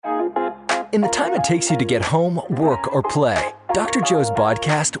In the time it takes you to get home, work, or play, Dr. Joe's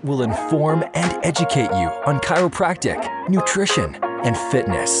podcast will inform and educate you on chiropractic, nutrition, and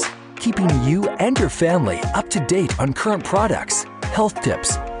fitness, keeping you and your family up to date on current products, health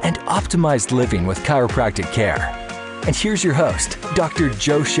tips, and optimized living with chiropractic care. And here's your host, Dr.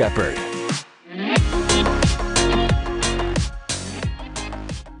 Joe Shepherd.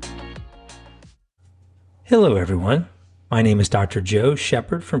 Hello, everyone. My name is Dr. Joe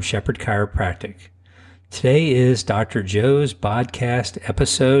Shepherd from Shepherd Chiropractic. Today is Dr. Joe's podcast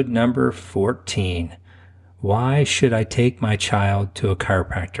episode number 14. Why should I take my child to a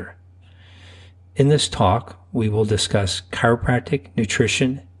chiropractor? In this talk, we will discuss chiropractic,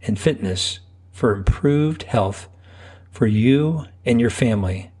 nutrition, and fitness for improved health for you and your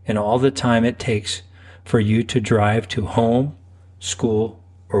family and all the time it takes for you to drive to home, school,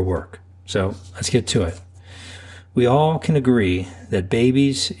 or work. So let's get to it. We all can agree that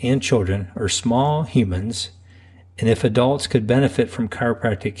babies and children are small humans, and if adults could benefit from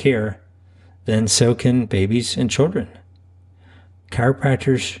chiropractic care, then so can babies and children.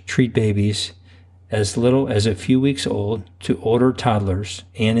 Chiropractors treat babies as little as a few weeks old to older toddlers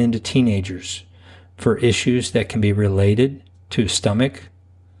and into teenagers for issues that can be related to stomach,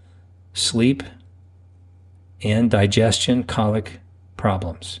 sleep, and digestion colic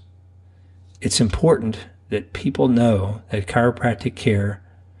problems. It's important that people know that chiropractic care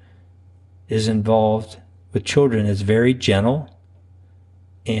is involved with children is very gentle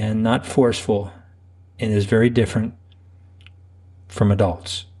and not forceful and is very different from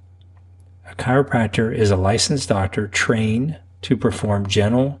adults. A chiropractor is a licensed doctor trained to perform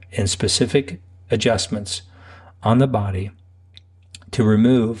gentle and specific adjustments on the body to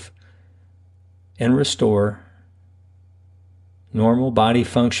remove and restore normal body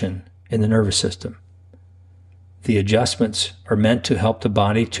function in the nervous system. The adjustments are meant to help the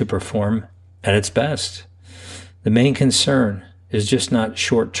body to perform at its best. The main concern is just not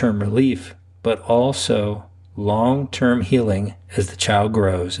short-term relief, but also long-term healing as the child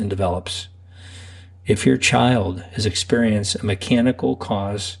grows and develops. If your child has experienced a mechanical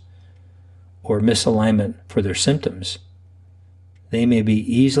cause or misalignment for their symptoms, they may be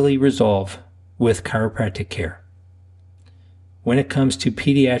easily resolved with chiropractic care. When it comes to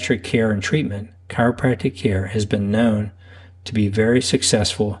pediatric care and treatment, chiropractic care has been known to be very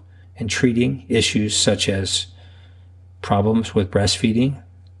successful in treating issues such as problems with breastfeeding,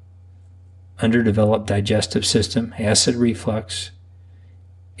 underdeveloped digestive system, acid reflux,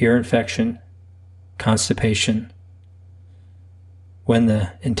 ear infection, constipation. When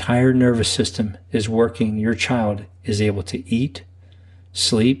the entire nervous system is working, your child is able to eat,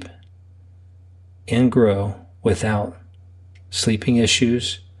 sleep, and grow without sleeping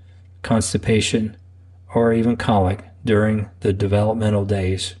issues, constipation, or even colic during the developmental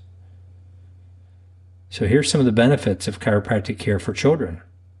days. So here's some of the benefits of chiropractic care for children.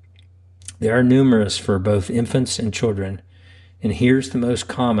 They are numerous for both infants and children, and here's the most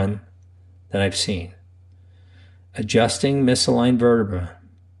common that I've seen. Adjusting misaligned vertebra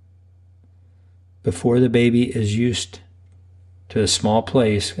before the baby is used to a small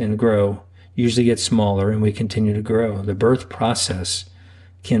place and grow, usually gets smaller and we continue to grow. The birth process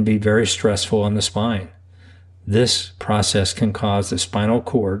can be very stressful on the spine. This process can cause the spinal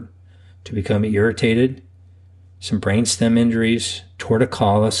cord to become irritated, some brainstem injuries,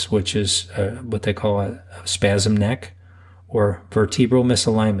 torticollis, which is what they call a spasm neck, or vertebral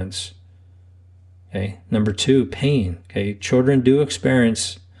misalignments. Okay. Number 2, pain. Okay. Children do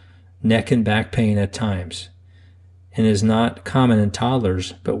experience neck and back pain at times and is not common in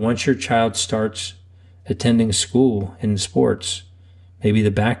toddlers, but once your child starts attending school and sports, maybe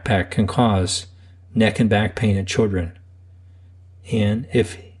the backpack can cause neck and back pain in children. And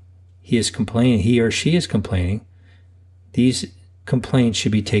if he or she is complaining, these complaints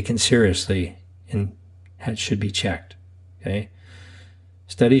should be taken seriously and should be checked. Okay.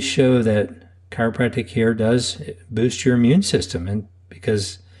 Studies show that chiropractic care does boost your immune system, and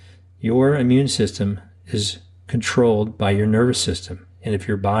because your immune system is controlled by your nervous system. And if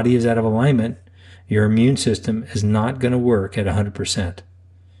your body is out of alignment, your immune system is not going to work at 100%.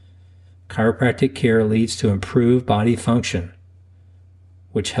 Chiropractic care leads to improved body function,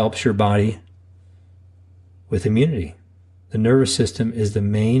 which helps your body with immunity. The nervous system is the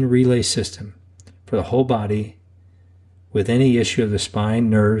main relay system for the whole body with any issue of the spine,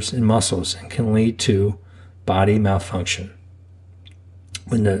 nerves, and muscles, and can lead to body malfunction.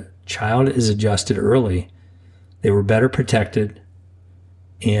 When the child is adjusted early, they were better protected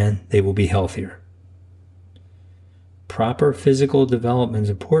and they will be healthier. Proper physical development is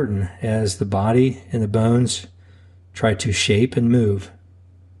important as the body and the bones try to shape and move.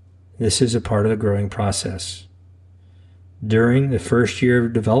 This is a part of the growing process. During the first year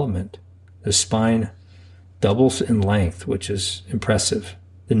of development, the spine doubles in length, which is impressive.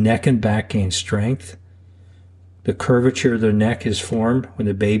 The neck and back gain strength. The curvature of the neck is formed when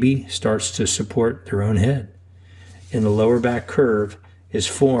the baby starts to support their own head. And the lower back curve is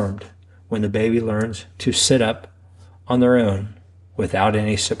formed when the baby learns to sit up on their own without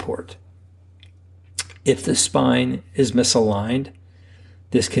any support. If the spine is misaligned,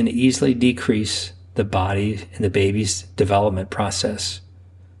 this can easily decrease the body and the baby's development process.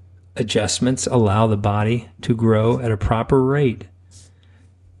 Adjustments allow the body to grow at a proper rate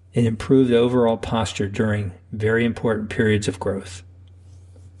and improve the overall posture during very important periods of growth.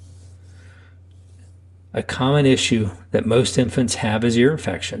 A common issue that most infants have is ear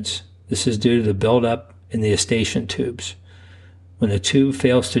infections. This is due to the buildup in the eustachian tubes. When the tube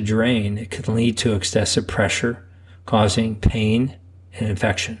fails to drain, it can lead to excessive pressure, causing pain and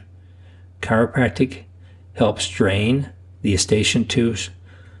infection. Chiropractic helps drain the eustachian tubes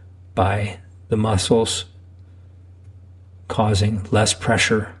by the muscles, causing less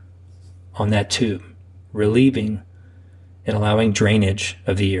pressure on that tube, relieving and allowing drainage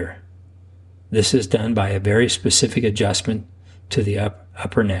of the ear. This is done by a very specific adjustment to the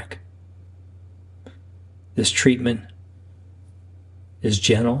upper neck. This treatment is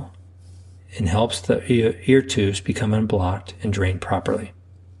gentle and helps the ear tubes become unblocked and drain properly.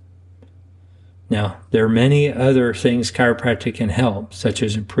 Now, there are many other things chiropractic can help, such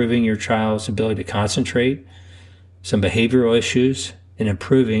as improving your child's ability to concentrate, some behavioral issues, and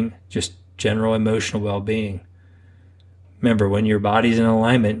improving just general emotional well-being. Remember, when your body's in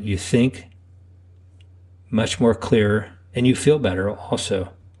alignment, you think much more clear and you feel better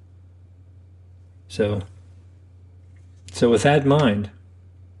also. So with that in mind,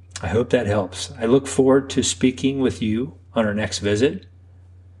 I hope that helps. I look forward to speaking with you on our next visit.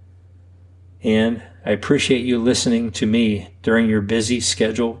 And I appreciate you listening to me during your busy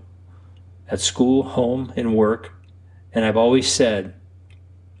schedule at school, home, and work. And I've always said,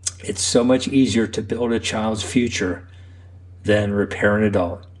 it's so much easier to build a child's future than repair an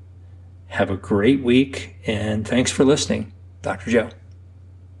adult. Have a great week, and thanks for listening. Dr. Joe.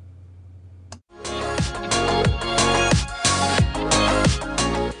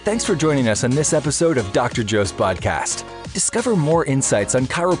 Thanks for joining us on this episode of Dr. Joe's podcast. Discover more insights on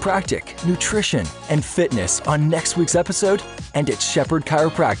chiropractic, nutrition, and fitness on next week's episode and at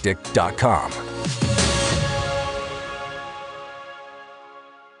shepherdchiropractic.com.